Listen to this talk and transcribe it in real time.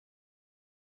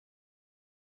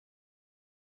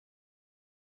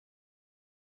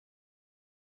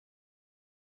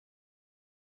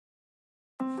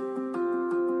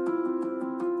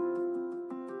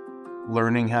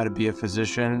learning how to be a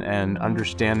physician and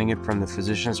understanding it from the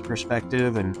physician's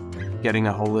perspective and getting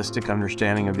a holistic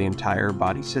understanding of the entire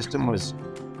body system was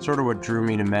sort of what drew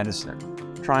me to medicine.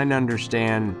 Trying to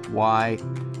understand why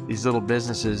these little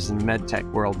businesses in the med tech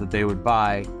world that they would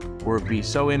buy would be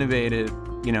so innovative,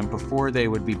 before they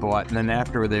would be bought, and then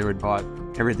after they were bought,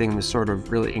 everything was sort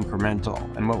of really incremental,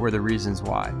 and what were the reasons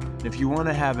why. If you want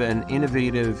to have an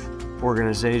innovative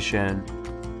organization,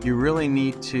 you really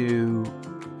need to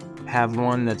have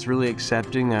one that's really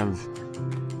accepting of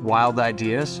wild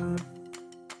ideas.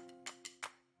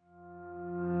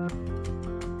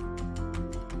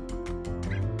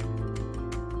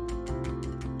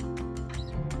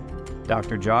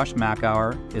 Dr. Josh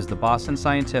Makower is the Boston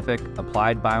Scientific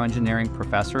Applied Bioengineering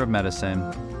Professor of Medicine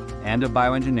and of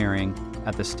Bioengineering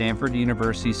at the Stanford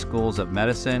University Schools of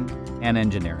Medicine and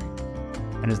Engineering,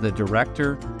 and is the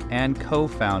director and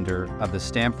co-founder of the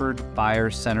Stanford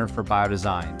Byers Center for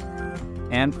Biodesign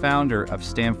and founder of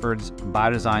Stanford's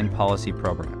Biodesign policy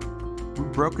program.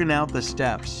 We've broken out the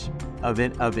steps of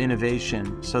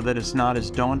innovation so that it's not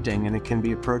as daunting and it can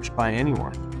be approached by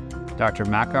anyone. Dr.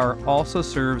 Makower also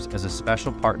serves as a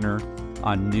special partner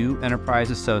on New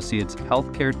Enterprise Associates'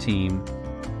 healthcare team,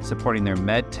 supporting their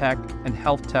med tech and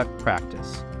health tech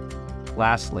practice.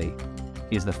 Lastly,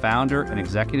 he is the founder and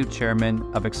executive chairman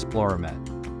of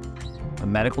ExploraMed, a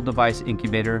medical device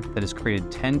incubator that has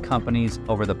created 10 companies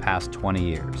over the past 20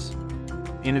 years.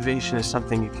 Innovation is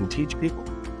something you can teach people.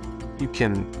 You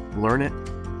can learn it.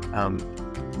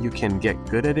 You can get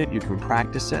good at it. You can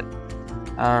practice it.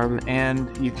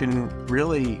 And you can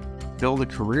really build a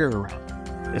career around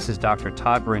it. This is Dr.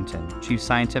 Todd Brinton, Chief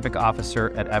Scientific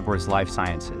Officer at Edwards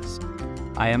Lifesciences.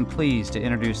 I am pleased to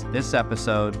introduce this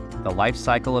episode, The Life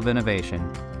Cycle of Innovation,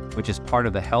 which is part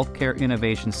of the Healthcare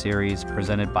Innovation Series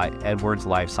presented by Edwards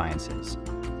Lifesciences.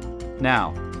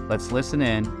 Now, let's listen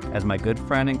in as my good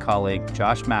friend and colleague,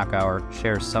 Josh Makower,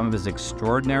 shares some of his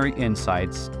extraordinary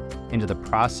insights into the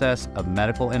process of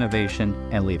medical innovation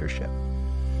and leadership.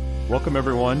 Welcome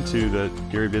everyone to the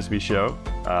Gary Bisbee Show.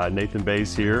 Nathan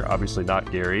Bayes here, obviously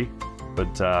not Gary,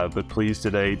 but pleased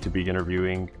today to be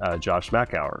interviewing Josh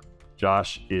Makower.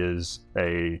 Josh is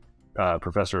a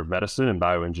professor of medicine and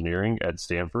bioengineering at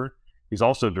Stanford. He's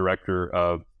also director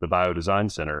of the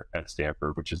Biodesign Center at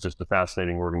Stanford, which is just a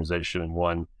fascinating organization and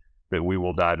one that we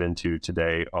will dive into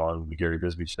today on the Gary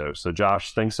Bisbee Show. So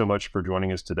Josh, thanks so much for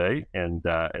joining us today, and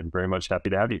very much happy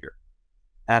to have you here.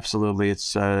 Absolutely.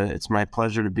 It's my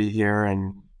pleasure to be here,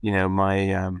 and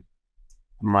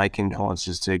my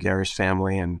condolences to Gary's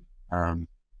family and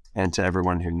to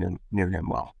everyone who knew him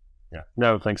well. Yeah.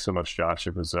 No, thanks so much, Josh.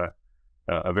 It was a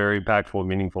very impactful,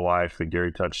 meaningful life that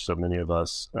Gary touched so many of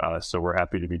us. So we're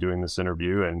happy to be doing this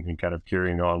interview and kind of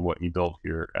carrying on what you built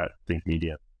here at Think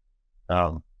Media.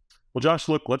 Well, Josh,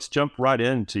 look, let's jump right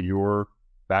into your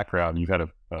background. You've had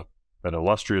an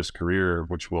illustrious career,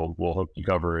 which we'll hope you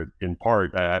cover in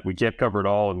part. We can't cover it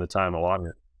all in the time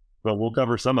allotted, but we'll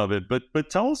cover some of it. But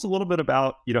tell us a little bit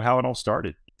about how it all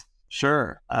started.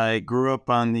 Sure. I grew up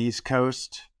on the East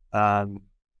Coast. I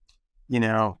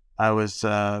was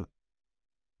a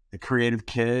creative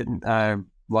kid. I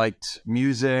liked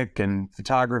music and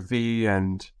photography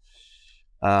and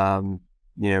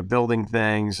building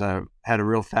things. I had a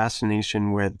real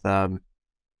fascination with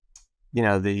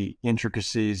the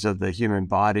intricacies of the human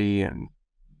body, and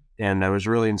I was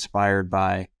really inspired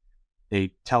by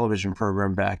a television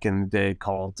program back in the day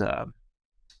called The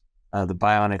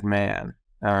Bionic Man,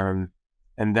 and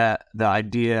that the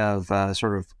idea of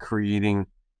sort of creating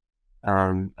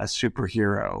a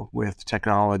superhero with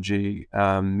technology,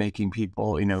 making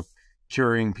people,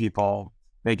 curing people,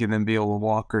 making them be able to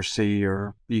walk or see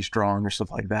or be strong or stuff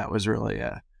like that was really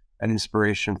an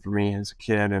inspiration for me as a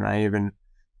kid, and I even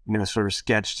sort of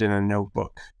sketched in a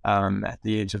notebook at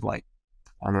the age of 5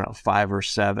 or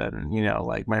 7,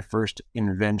 like my first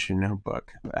invention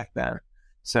notebook back then.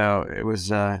 So it was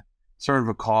sort of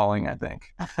a calling, I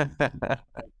think.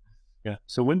 Yeah.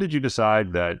 So when did you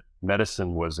decide that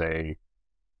medicine was a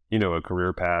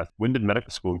career path? When did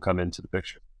medical school come into the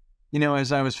picture?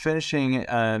 As I was finishing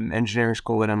engineering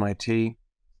school at MIT,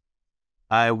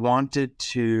 I wanted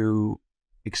to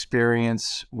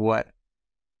experience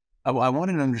I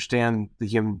wanted to understand the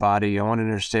human body. I wanted to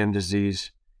understand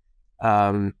disease.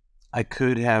 I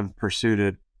could have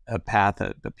pursued a path,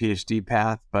 a PhD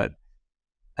path, but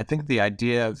I think the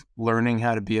idea of learning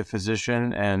how to be a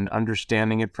physician and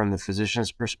understanding it from the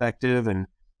physician's perspective and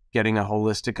getting a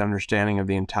holistic understanding of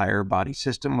the entire body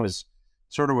system was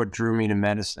sort of what drew me to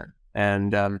medicine.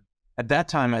 And at that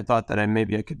time, I thought that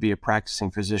maybe I could be a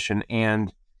practicing physician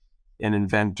and an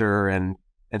inventor and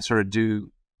sort of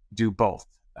do both.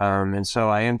 And so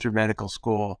I entered medical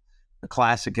school, the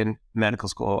classic in medical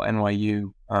school,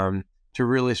 NYU, to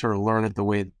really sort of learn it the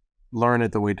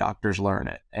way doctors learn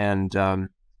it. And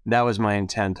that was my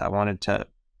intent. I wanted to,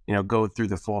 go through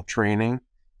the full training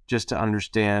just to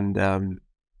understand,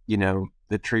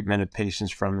 the treatment of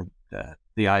patients from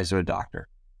the eyes of a doctor.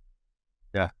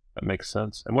 Yeah, that makes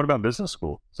sense. And what about business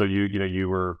school? So you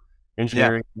were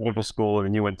engineering, medical school,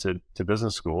 and you went to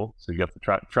business school. So you got the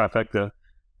trifecta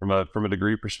from a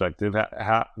degree perspective.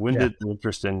 When did the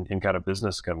interest in kind of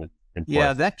business come in play?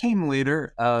 Yeah, that came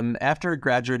later. After I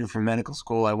graduated from medical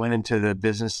school, I went into the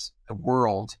business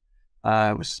world.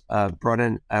 I was brought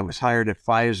in. I was hired at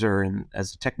Pfizer and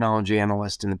as a technology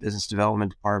analyst in the business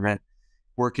development department,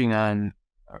 working on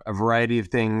a variety of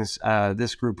things.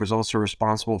 This group was also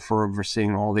responsible for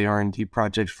overseeing all the R&D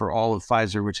projects for all of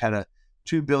Pfizer, which had a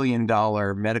 $2 billion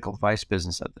medical device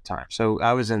business at the time. So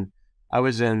I was in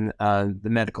the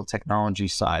medical technology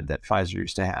side that Pfizer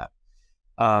used to have.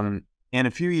 And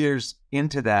a few years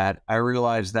into that, I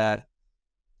realized that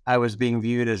I was being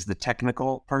viewed as the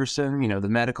technical person, the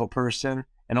medical person,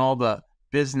 and all the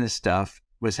business stuff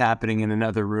was happening in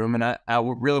another room. And I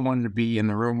really wanted to be in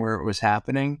the room where it was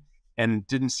happening, and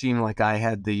didn't seem like I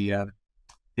had the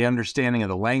understanding of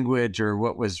the language or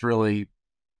what was really,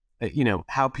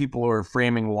 how people were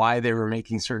framing why they were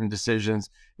making certain decisions.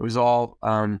 It was all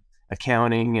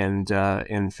accounting and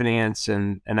finance,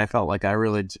 and I felt like I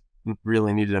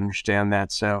really needed to understand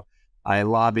that. So I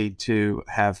lobbied to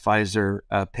have Pfizer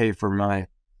pay for my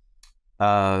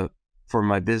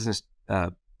business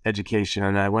education,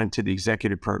 and I went to the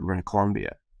executive program at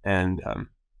Columbia, and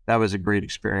that was a great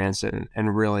experience, and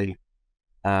really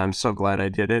I'm so glad I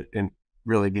did it, and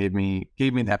really gave me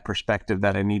that perspective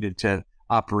that I needed to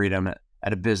operate on it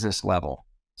at a business level.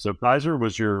 So Pfizer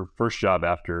was your first job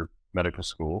after medical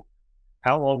school.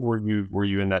 How long were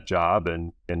you in that job,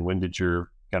 and when did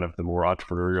your kind of the more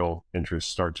entrepreneurial interests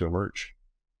start to emerge?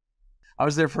 I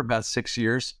was there for about 6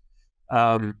 years.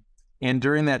 And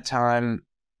during that time,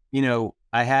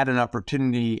 I had an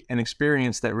opportunity and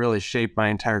experience that really shaped my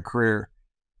entire career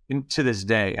to this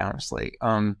day, honestly,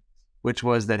 which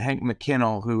was that Hank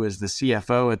McKinnell, who was the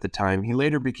CFO at the time, he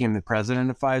later became the president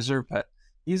of Pfizer, but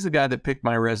he's the guy that picked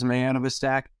my resume out of a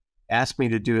stack, asked me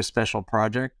to do a special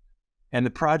project. And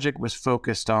the project was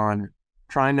focused on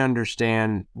trying to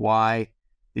understand why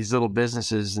these little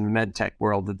businesses in the med tech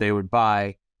world that they would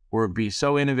buy would be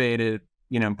so innovative,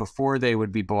 before they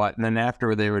would be bought. And then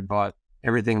after they were bought,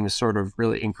 everything was sort of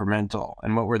really incremental.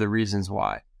 And what were the reasons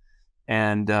why?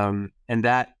 And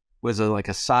that was like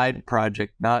a side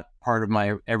project, not part of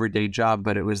my everyday job,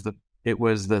 but it was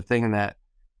the thing that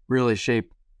really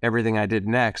shaped everything I did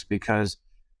next, because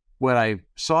what I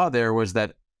saw there was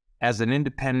that as an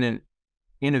independent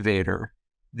innovator,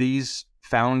 these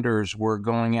founders were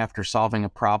going after solving a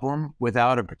problem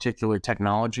without a particular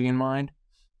technology in mind,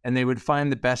 and they would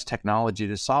find the best technology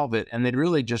to solve it, and they'd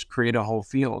really just create a whole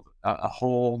field, a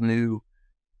whole new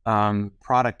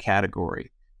product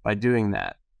category by doing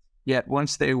that. Yet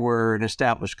once they were an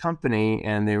established company,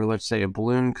 and they were, let's say, a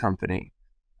balloon company,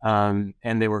 and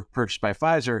they were purchased by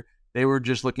Pfizer, they were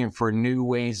just looking for new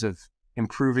ways of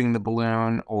improving the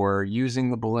balloon or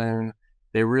using the balloon.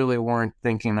 They really weren't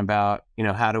thinking about,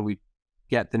 how do we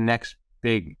get the next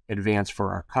big advance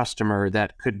for our customer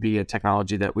that could be a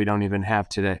technology that we don't even have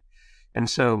today. And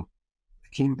so I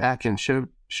came back and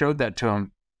showed that to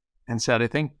him and said, I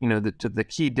think, the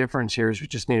key difference here is we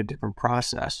just need a different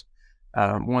process.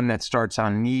 One that starts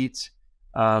on needs,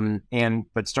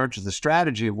 but starts with the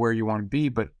strategy of where you want to be,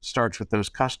 but starts with those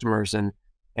customers and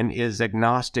is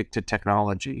agnostic to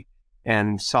technology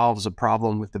and solves a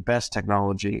problem with the best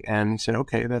technology. And he said,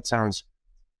 okay, that sounds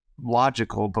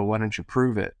logical, but why don't you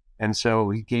prove it? And so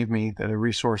he gave me the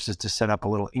resources to set up a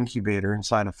little incubator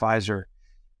inside of Pfizer.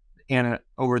 And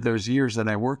over those years that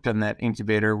I worked on that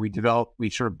incubator, we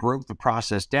sort of broke the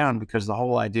process down, because the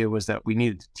whole idea was that we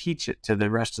needed to teach it to the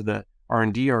rest of the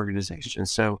R&D organization.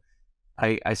 So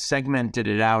I segmented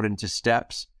it out into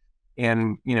steps,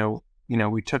 and,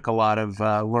 we took a lot of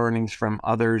learnings from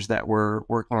others that were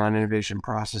working on innovation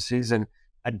processes and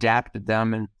adapted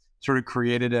them, and sort of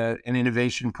created an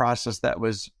innovation process that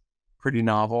was pretty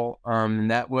novel. And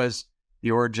that was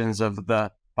the origins of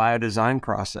the Biodesign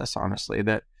process, honestly.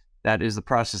 That is the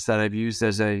process that I've used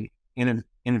as a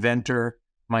inventor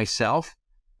myself,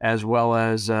 as well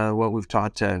as what we've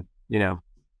taught to,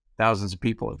 thousands of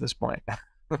people at this point.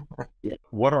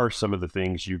 What are some of the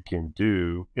things you can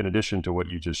do in addition to what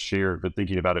you just shared, but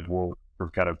thinking about it more from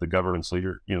kind of the governance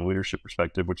leadership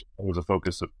perspective, which was a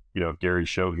focus of, Gary's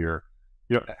show here.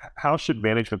 How should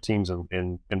management teams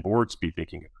and boards be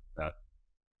thinking about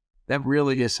that? that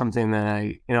really is something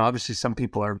that obviously some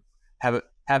people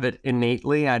have it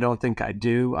innately. I don't think I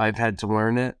do. I've had to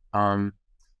learn it.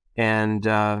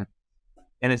 And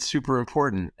it's super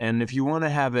important. And if you want to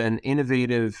have an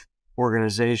innovative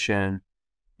organization,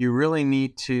 you really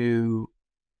need to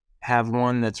have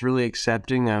one that's really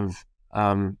accepting of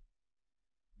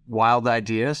wild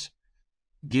ideas,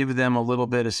 give them a little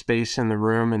bit of space in the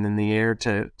room and in the air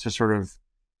to sort of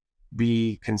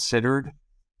be considered.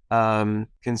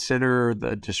 Consider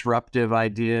the disruptive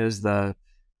ideas, the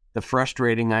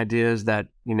frustrating ideas that,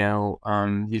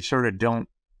 you sort of don't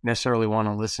necessarily want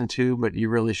to listen to, but you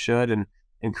really should, and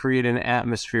create an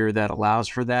atmosphere that allows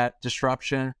for that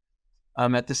disruption.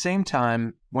 At the same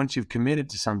time, once you've committed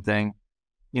to something,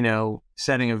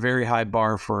 setting a very high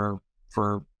bar for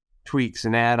tweaks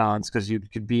and add-ons, because you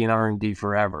could be in R&D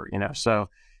forever, so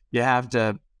you have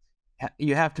to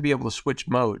be able to switch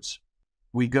modes.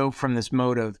 We go from this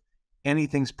mode of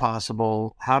anything's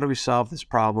possible, how do we solve this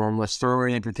problem, let's throw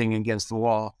everything against the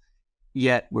wall,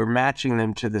 yet we're matching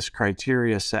them to this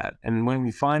criteria set. And when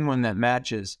we find one that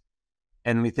matches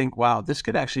and we think, wow, this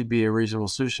could actually be a reasonable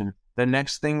solution, the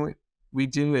next thing we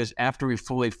do is, after we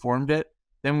fully formed it,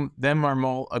 then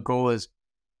our goal is,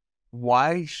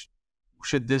 why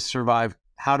should this survive?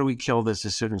 How do we kill this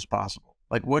as soon as possible?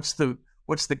 Like, what's the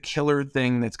killer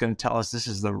thing that's going to tell us this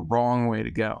is the wrong way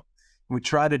to go? We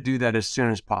try to do that as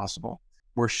soon as possible.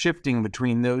 We're shifting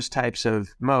between those types of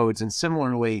modes, and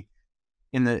similarly,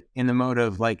 in the mode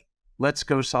of like, let's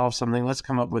go solve something, let's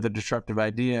come up with a disruptive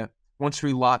idea. Once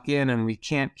we lock in and we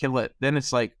can't kill it, then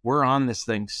it's like, we're on this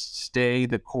thing, stay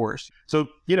the course. So,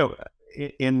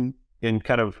 in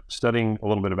kind of studying a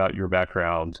little bit about your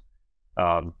background,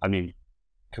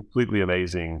 completely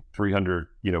amazing, 300,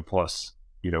 plus,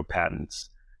 patents.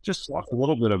 Just talk a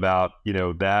little bit about,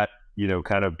 that,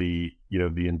 kind of the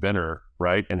inventor,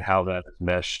 right? And how that has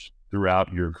meshed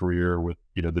throughout your career with,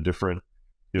 the different,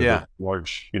 the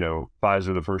large,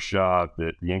 Pfizer, the first job,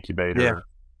 the incubator,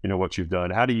 what you've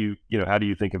done. How do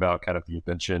you think about kind of the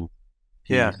invention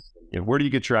piece? Yeah. Where do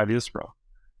you get your ideas from?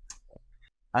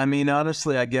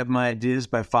 Honestly, I get my ideas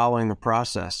by following the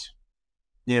process.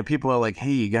 People are like,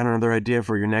 hey, you got another idea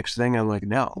for your next thing? I'm like,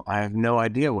 no, I have no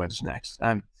idea what's next.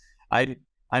 I'm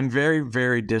very,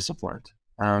 very disciplined.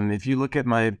 If you look at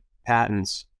my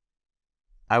patents,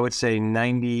 I would say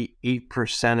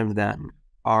 98% of them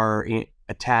are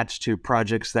attached to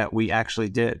projects that we actually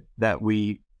did, that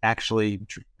we actually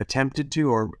attempted to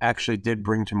or actually did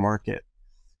bring to market.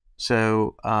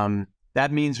 So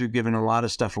that means we've given a lot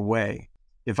of stuff away.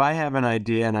 If I have an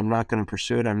idea and I'm not going to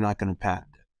pursue it, I'm not going to patent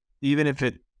it. Even if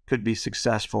it could be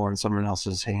successful in someone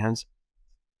else's hands,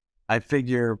 I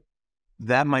figure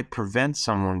that might prevent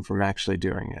someone from actually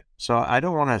doing it. So I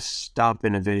don't want to stop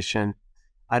innovation.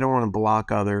 I don't want to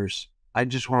block others. I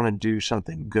just want to do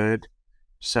something good.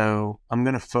 So I'm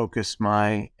going to focus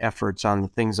my efforts on the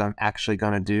things I'm actually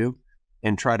going to do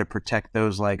and try to protect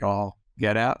those like all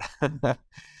get out.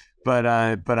 But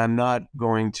I'm not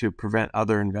going to prevent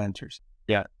other inventors.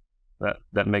 Yeah,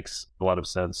 that makes a lot of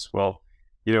sense. Well,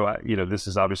 this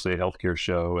is obviously a healthcare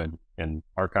show, and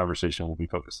our conversation will be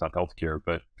focused on healthcare,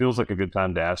 but feels like a good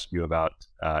time to ask you about,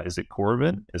 is it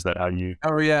Coravin? Is that how you?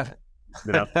 Oh yeah.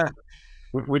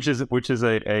 Which is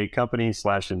a company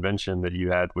 / invention that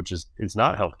you had, which is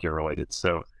not healthcare related.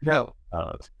 So, no,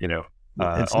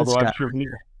 although I'm sure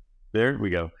there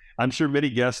we go. I'm sure many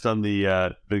guests on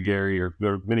the Gary, or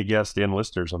there are many guests and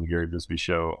listeners on the Gary Bisbee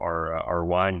show are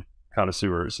wine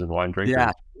connoisseurs and wine drinkers.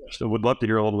 Yeah. So would love to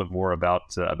hear a little bit more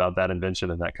about that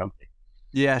invention and that company.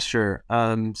 Yeah, sure.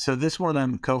 So this one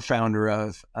I'm co-founder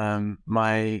of.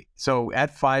 So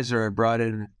at Pfizer, I brought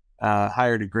in,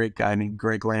 hired a great guy named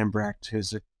Greg Lambrecht,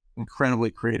 who's an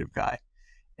incredibly creative guy.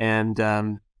 And,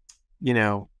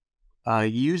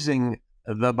 using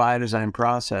the Biodesign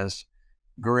process,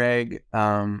 Greg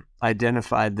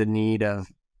identified the need of,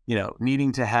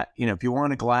 needing to have, if you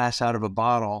want a glass out of a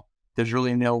bottle, there's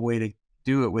really no way to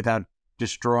do it without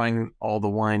destroying all the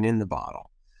wine in the bottle.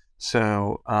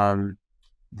 So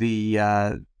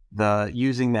the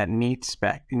using that neat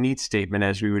statement,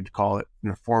 as we would call it in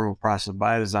the formal process of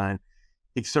Biodesign,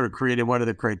 it sort of created what are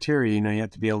the criteria. You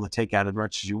have to be able to take out as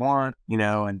much as you want,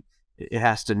 and it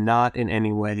has to not in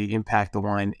any way impact the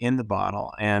wine in the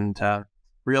bottle. And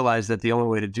realize that the only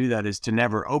way to do that is to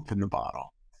never open the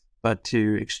bottle, but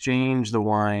to exchange the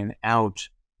wine out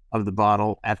of the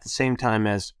bottle at the same time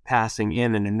as passing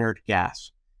in an inert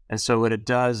gas. And so what it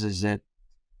does is it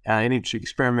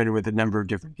experimented with a number of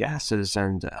different gases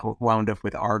and wound up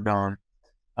with argon,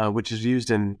 which is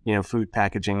used in food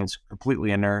packaging. It's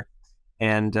completely inert.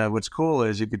 And what's cool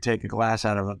is you could take a glass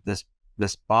out of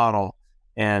this bottle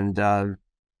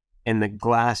and the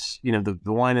glass, the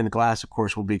wine in the glass, of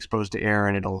course, will be exposed to air,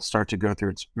 and it'll start to go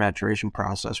through its maturation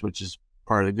process, which is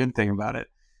part of the good thing about it.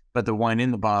 But the wine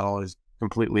in the bottle is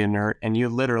completely inert, and you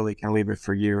literally can leave it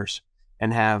for years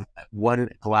and have one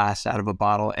glass out of a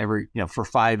bottle every, for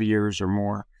 5 years or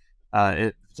more.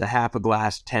 It's a half a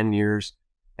glass, 10 years,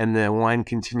 and the wine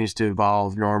continues to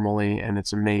evolve normally, and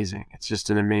it's amazing. It's just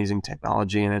an amazing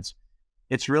technology, and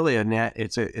it's really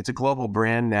it's a global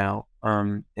brand now,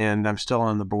 and I'm still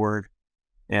on the board,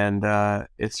 and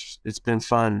it's been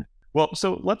fun. Well,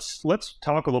 so let's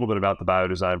talk a little bit about the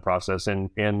biodesign process and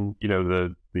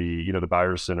the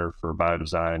Byers Center for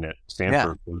Biodesign at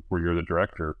Stanford, where you're the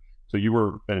director. So you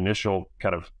were an initial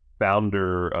kind of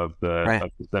founder of the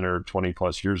center 20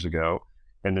 plus years ago,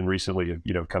 and then recently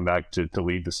come back to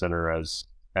lead the center as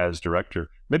director.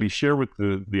 Maybe share with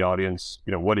the audience,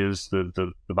 what is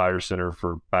the Byers Center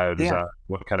for Biodesign? Yeah.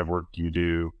 What kind of work do you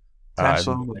do?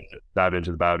 Absolutely. Dive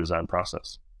into the biodesign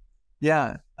process.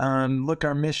 Yeah. Look,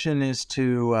 our mission is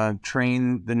to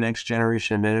train the next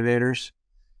generation of innovators.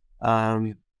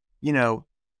 What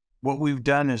we've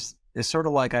done is sort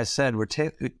of like I said,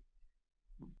 we've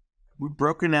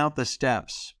broken out the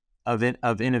steps of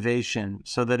innovation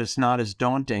so that it's not as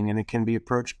daunting and it can be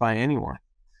approached by anyone.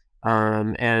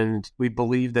 And we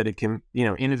believe that it can,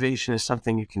 innovation is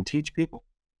something you can teach people.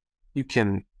 You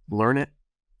can learn it.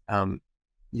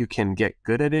 You can get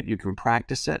good at it. You can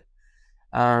practice it.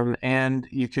 And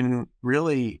you can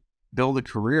really build a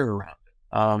career around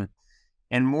it.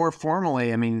 And more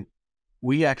formally, I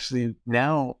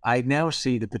now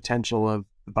see the potential of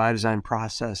the biodesign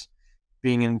process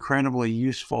being an incredibly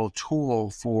useful tool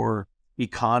for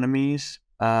economies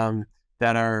that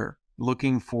are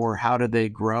looking for how do they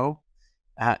grow,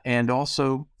 and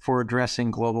also for addressing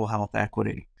global health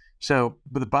equity. So,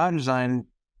 but the biodesign,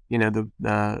 the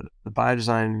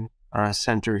Biodesign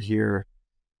Center here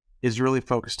is really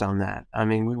focused on that.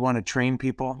 We want to train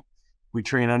people. We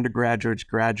train undergraduates,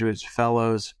 graduates,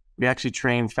 fellows. We actually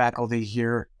train faculty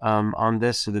here on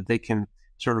this so that they can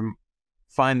sort of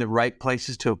find the right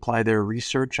places to apply their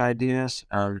research ideas,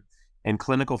 and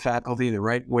clinical faculty, the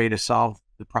right way to solve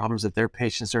the problems that their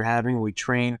patients are having. We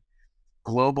train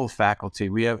global faculty.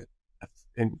 We have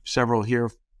several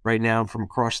here right now from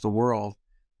across the world,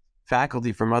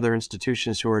 faculty from other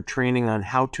institutions who are training on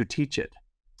how to teach it.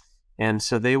 And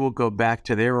so they will go back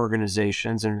to their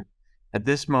organizations. And at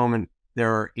this moment,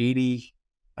 there are 80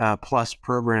 plus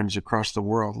programs across the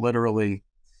world, literally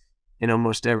in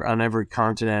almost on every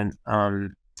continent,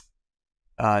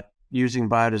 using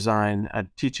biodesign,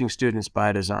 teaching students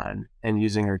biodesign and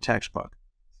using our textbook.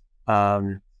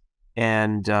 Our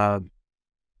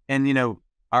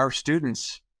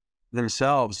students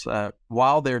themselves,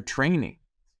 while they're training,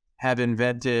 have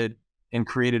invented and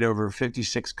created over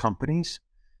 56 companies,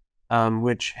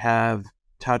 which have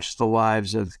touched the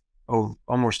lives of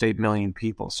almost 8 million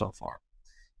people so far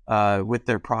with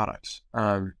their products.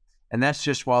 And that's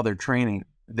just while they're training.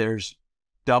 There's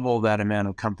double that amount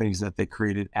of companies that they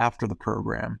created after the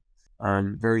program.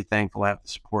 I'm very thankful to have the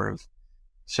support of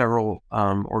several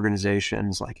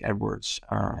organizations like Edwards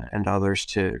and others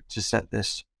to set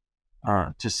this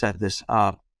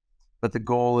up. But the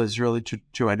goal is really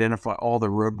to identify all the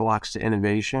roadblocks to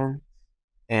innovation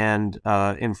and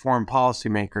inform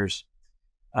policymakers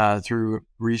through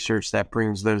research that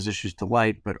brings those issues to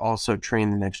light, but also train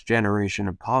the next generation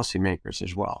of policymakers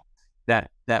as well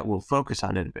that will focus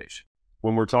on innovation.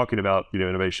 When we're talking about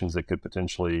innovations that could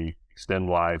potentially extend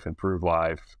life, improve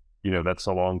life, that's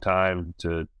a long time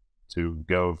to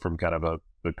go from kind of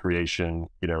the creation,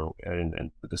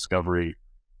 and the discovery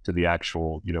to the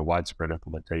actual widespread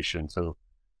implementation. So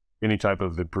any type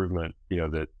of improvement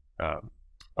that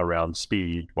around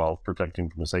speed while protecting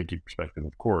from a safety perspective,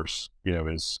 of course,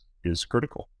 is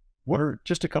critical. What are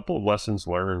just a couple of lessons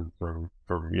learned from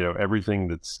everything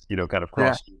that's kind of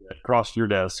crossed your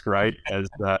desk, right?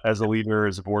 As a leader,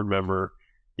 as a board member,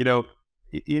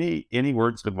 any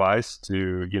words of advice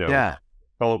to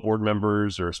fellow board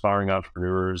members or aspiring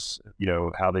entrepreneurs,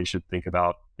 how they should think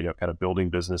about kind of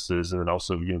building businesses, and then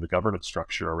also the governance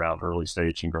structure around early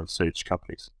stage and growth stage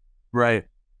companies. Right,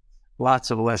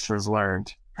 lots of lessons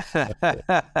learned.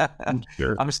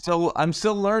 Sure. I'm still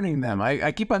learning them.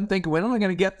 I keep on thinking, when am I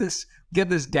going to get this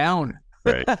down?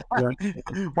 Right.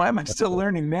 Why am I still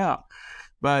learning now?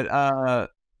 But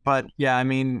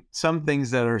yeah, some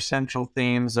things that are central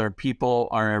themes are people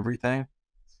are everything.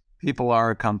 People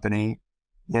are a company.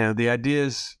 The idea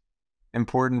is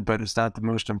important, but it's not the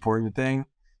most important thing.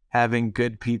 Having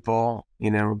good people,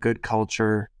 good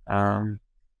culture,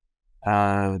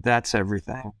 that's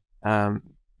everything.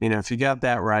 If you got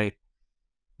that right,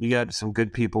 you got some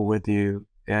good people with you,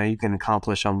 you can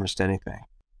accomplish almost anything.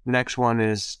 Next one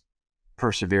is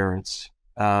perseverance.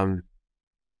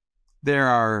 There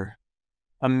are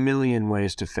a million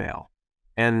ways to fail,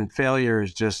 and failure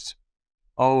is just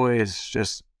always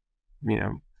just,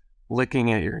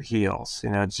 licking at your heels.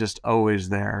 It's just always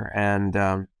there.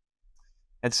 And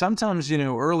sometimes,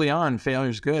 early on,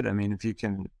 failure's good. I mean, if you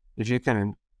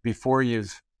can, before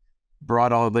you've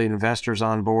brought all the investors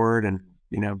on board and,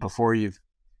 before you've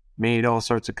made all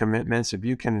sorts of commitments, if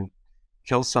you can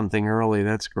kill something early,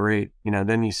 that's great.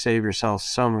 Then you save yourself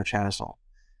so much hassle.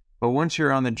 But once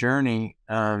you're on the journey,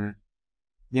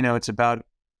 it's about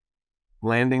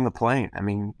landing the plane. I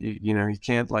mean, you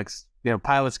can't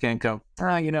pilots can't go,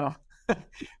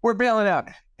 we're bailing out.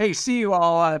 Hey, see you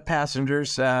all,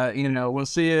 passengers. We'll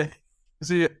see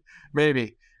you,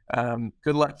 maybe.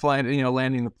 Good luck flying,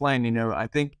 landing the plane. I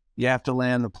think you have to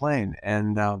land the plane.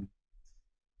 And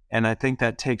I think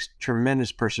that takes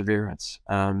tremendous perseverance,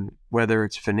 whether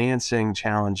it's financing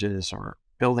challenges or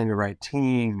building the right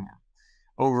team,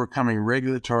 overcoming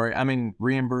regulatory,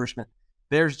 reimbursement.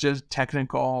 There's just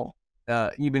technical,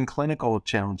 even clinical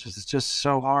challenges. It's just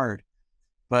so hard,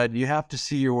 but you have to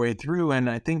see your way through. And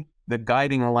I think the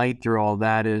guiding light through all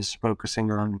that is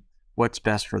focusing on what's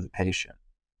best for the patient.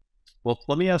 Well,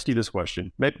 let me ask you this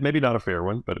question. Maybe not a fair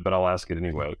one, but I'll ask it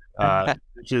anyway.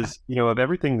 Which is, of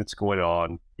everything that's going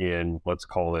on in, I would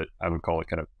call it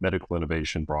kind of medical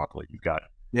innovation broadly. You've got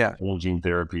gene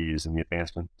therapies and the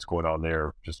advancement that's going on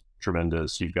there, just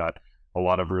tremendous. You've got a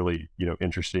lot of really,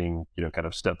 interesting, kind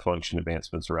of step function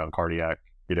advancements around cardiac,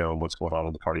 and what's going on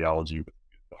in the cardiology with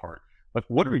the heart. Like,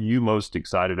 what are you most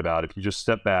excited about if you just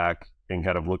step back and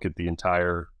kind of look at the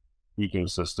entire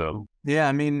ecosystem? Yeah,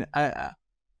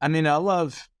 I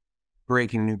love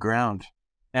breaking new ground,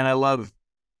 and I love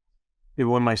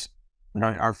when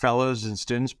our fellows and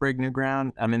students break new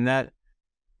ground.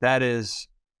 That is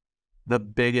the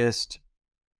biggest,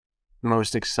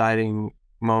 most exciting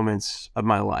moments of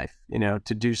my life.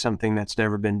 To do something that's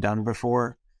never been done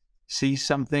before, see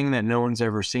something that no one's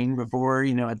ever seen before.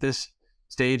 At this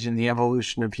stage in the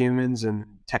evolution of humans and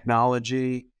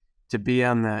technology, to be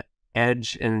on the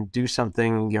edge and do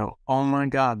something and go, oh my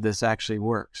God, this actually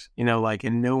works,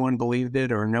 and no one believed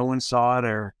it or no one saw it,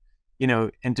 or,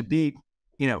 and to be,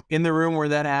 in the room where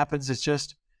that happens, it's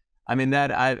just,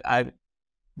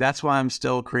 that's why I'm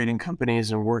still creating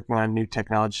companies and working on new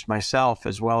technologies myself,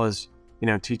 as well as,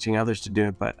 teaching others to do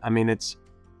it. But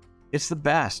it's the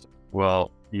best.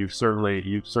 Well, you've certainly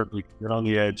been on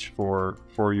the edge for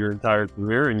your entire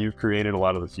career, and you've created a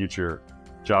lot of the future.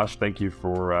 Josh, thank you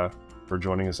for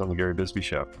joining us on the Gary Bisbee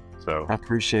Show. So I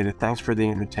appreciate it. Thanks for the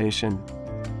invitation.